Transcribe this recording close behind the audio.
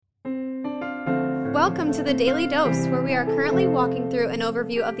Welcome to the Daily Dose, where we are currently walking through an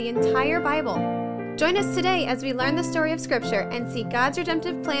overview of the entire Bible. Join us today as we learn the story of Scripture and see God's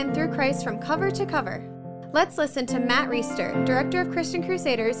redemptive plan through Christ from cover to cover. Let's listen to Matt Reisetter, Director of Christian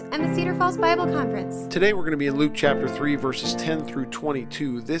Crusaders and the Cedar Falls Bible Conference. Today we're going to be in Luke chapter 3, verses 10 through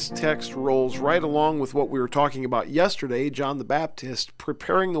 22. This text rolls right along with what we were talking about yesterday, John the Baptist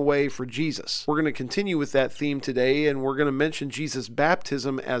preparing the way for Jesus. We're going to continue with that theme today, and we're going to mention Jesus'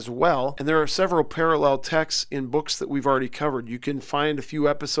 baptism as well. And there are several parallel texts in books that we've already covered. You can find a few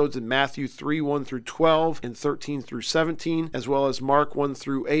episodes in Matthew 3, 1 through 12, and 13 through 17, as well as Mark 1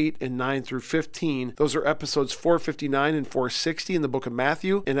 through 8 and 9 through 15. Those are episodes 459 and 460 in the book of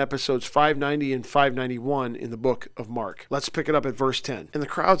Matthew, and episodes 590 and 591 in the book of Mark. Let's pick it up at verse 10. And the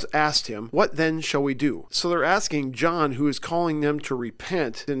crowds asked him, "What then shall we do?" So they're asking John, who is calling them to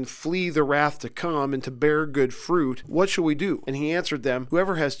repent and flee the wrath to come and to bear good fruit, "What shall we do?" And he answered them,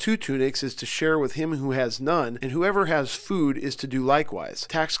 "Whoever has 2 tunics is to share with him who has none, and whoever has food is to do likewise."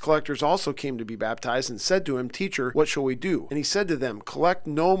 Tax collectors also came to be baptized and said to him, "Teacher, what shall we do?" And he said to them, "Collect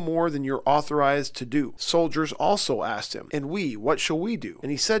no more than you're authorized to do." Soldiers also asked him, "And we, what shall we do?"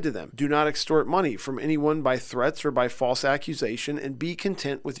 And he said to them, "Do not extort money from anyone by threats or by false accusation, and be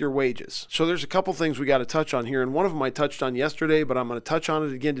content with your wages." So there's a couple things we got to touch on here, and one of them I touched on yesterday, but I'm going to touch on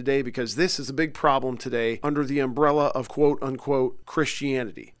it again today because this is a big problem today under the umbrella of quote-unquote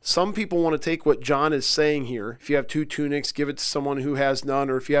Christianity. Some people want to take what John is saying here. If you have 2 tunics, give it to someone who has none,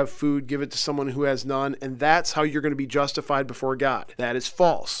 or if you have food, give it to someone who has none, and that's how you're going to be justified before God. That is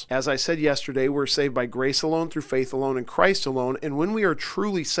false. As I said yesterday, we're saved by grace alone, through faith alone, in Christ alone, and when we are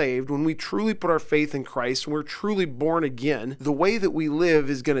truly saved, when we truly put our faith in Christ, and we're truly born again, the way that we live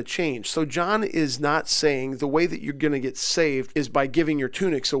is going to change. So John is not saying the way that you're going to get saved is by giving your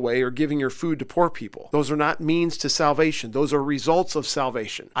tunics away or giving your food to poor people. Those are not means to salvation. Those are results of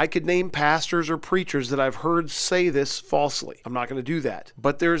salvation. I could name pastors or preachers that I've heard say this falsely. I'm not going to do that.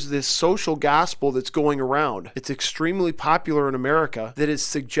 But there's this social gospel that's going around. It's extremely popular in America that is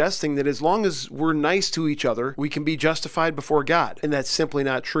suggesting that as long as we're nice to each other, we can be justified before God. And that's simply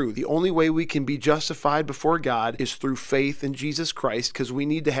not true. The only way we can be justified before God is through faith in Jesus Christ, because we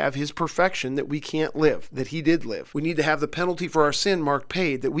need to have his perfection that we can't live, that he did live. We need to have the penalty for our sin marked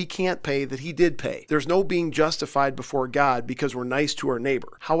paid that we can't pay, that he did pay. There's no being justified before God because we're nice to our neighbor.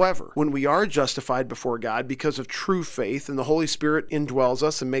 However, when we are justified before God because of true faith and the Holy Spirit indwells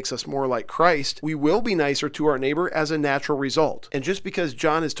us and makes us more like Christ, we will be nicer to our neighbor as a natural result. And just because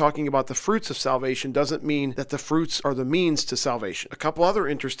John is talking about the fruits of salvation doesn't mean that the fruits are the means to salvation. A couple other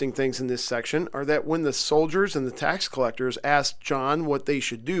interesting things in this section are that when the soldiers and the tax collectors asked John what they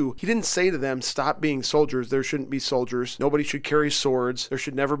should do, he didn't say to them, "Stop being soldiers. There shouldn't be soldiers. Nobody should carry swords. There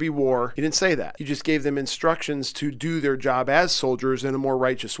should never be war." He didn't say that. He just gave them instructions to do their job as soldiers in a more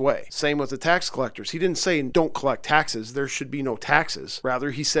righteous way. Same with the tax collectors. He didn't say, "Don't collect taxes. There should be no taxes."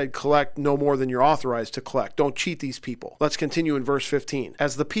 Rather, he said, "Collect no more than you're authorized to collect. Don't cheat these people." Let's continue in verse 15.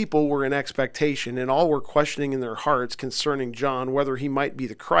 As the people were in expectation and all were questioning in their hearts concerning John whether he might be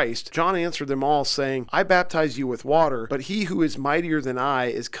the Christ, John answered them all, saying, "I baptize you with water, but he who is mightier than I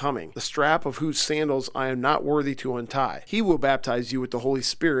is coming, the strap of whose sandals I am not worthy to untie. He will baptize you with the Holy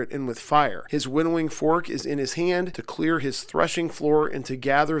Spirit and with fire. His winnowing fork is in his hand to clear his threshing floor and to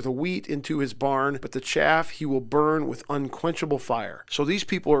gather the wheat into his barn, but the chaff he will burn with unquenchable fire." So these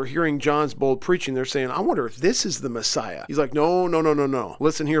people are hearing John's bold preaching. They're saying, "I wonder if this is the Messiah." He's like, No.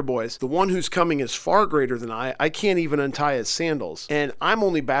 Listen here, boys. The one who's coming is far greater than I can't even untie his sandals. And I'm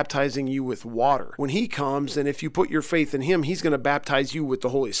only baptizing you with water. When he comes, and if you put your faith in him, he's going to baptize you with the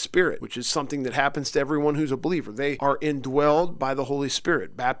Holy Spirit, which is something that happens to everyone who's a believer. They are indwelled by the Holy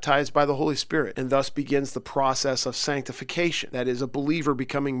Spirit, baptized by the Holy Spirit, and thus begins the process of sanctification. That is, a believer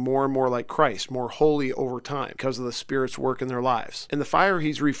becoming more and more like Christ, more holy over time because of the Spirit's work in their lives. And the fire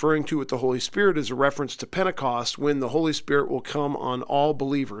he's referring to with the Holy Spirit is a reference to Pentecost, when the Holy Spirit will come on all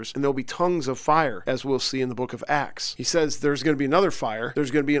believers, and there'll be tongues of fire, as we'll see in the book of Acts. He says there's going to be another fire.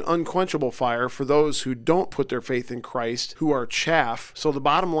 There's going to be an unquenchable fire for those who don't put their faith in Christ, who are chaff. So the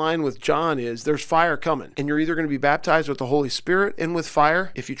bottom line with John is there's fire coming, and you're either going to be baptized with the Holy Spirit and with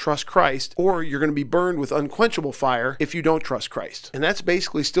fire if you trust Christ, or you're going to be burned with unquenchable fire if you don't trust Christ. And that's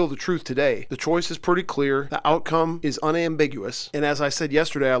basically still the truth today. The choice is pretty clear. The outcome is unambiguous. And as I said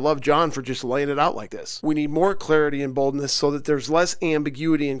yesterday, I love John for just laying it out like this. We need more clarity and boldness so that there's less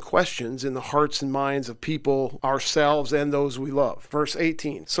ambiguity and questions in the hearts hearts and minds of people, ourselves, and those we love. Verse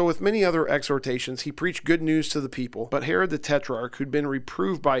 18. So with many other exhortations, he preached good news to the people, but Herod the Tetrarch, who'd been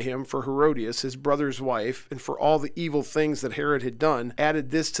reproved by him for Herodias, his brother's wife, and for all the evil things that Herod had done,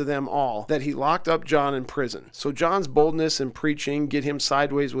 added this to them all, that he locked up John in prison. So John's boldness and preaching get him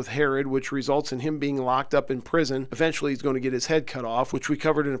sideways with Herod, which results in him being locked up in prison. Eventually he's going to get his head cut off, which we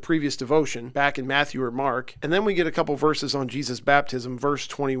covered in a previous devotion back in Matthew or Mark. And then we get a couple verses on Jesus' baptism, verse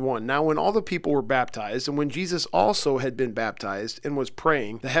 21. Now when all the people were baptized, and when Jesus also had been baptized and was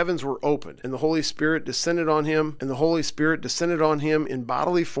praying, the heavens were opened, and the Holy Spirit descended on him, in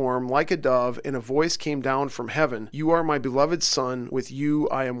bodily form like a dove, and a voice came down from heaven, "You are my beloved Son, with you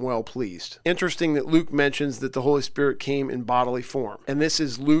I am well pleased." Interesting that Luke mentions that the Holy Spirit came in bodily form. And this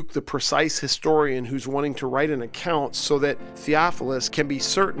is Luke, the precise historian, who's wanting to write an account so that Theophilus can be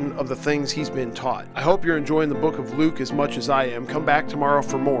certain of the things he's been taught. I hope you're enjoying the book of Luke as much as I am. Come back tomorrow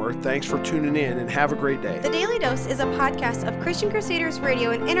for more. Thanks for tuning in, and have a great day. The Daily Dose is a podcast of Christian Crusaders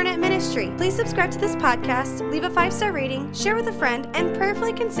Radio and Internet Ministry. Please subscribe to this podcast, leave a 5-star rating, share with a friend, and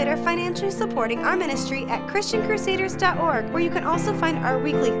prayerfully consider financially supporting our ministry at ChristianCrusaders.org, where you can also find our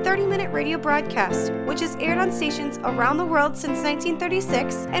weekly 30-minute radio broadcast, which is aired on stations around the world since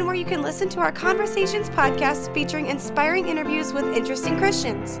 1936, and where you can listen to our Conversations podcast featuring inspiring interviews with interesting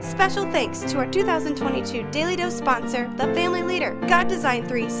Christians. Special thanks to our 2022 Daily Dose sponsor, The Family Leader. God designed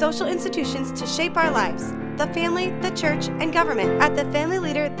 3 social institutions to shape our lives: the family, the church, and government. At The Family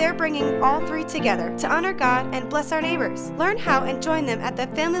Leader, they're bringing all 3 together to honor God and bless our neighbors. Learn how and join them at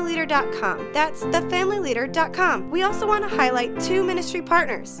thefamilyleader.com. That's thefamilyleader.com. We also want to highlight 2 ministry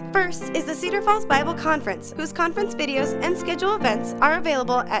partners. First is the Cedar Falls Bible Conference, whose conference videos and schedule events are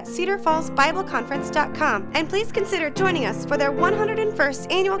available at cedarfallsbibleconference.com. And please consider joining us for their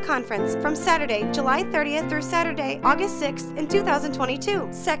 101st annual conference from Saturday, July 30th through Saturday, August 6th in 2022.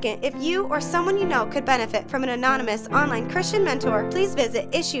 Second, if you or someone you know could benefit from an anonymous online Christian mentor, please visit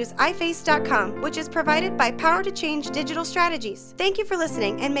issuesiface.com, which is provided by Power to Change Digital Strategies. Thank you for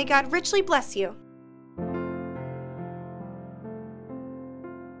listening, and may God richly bless you.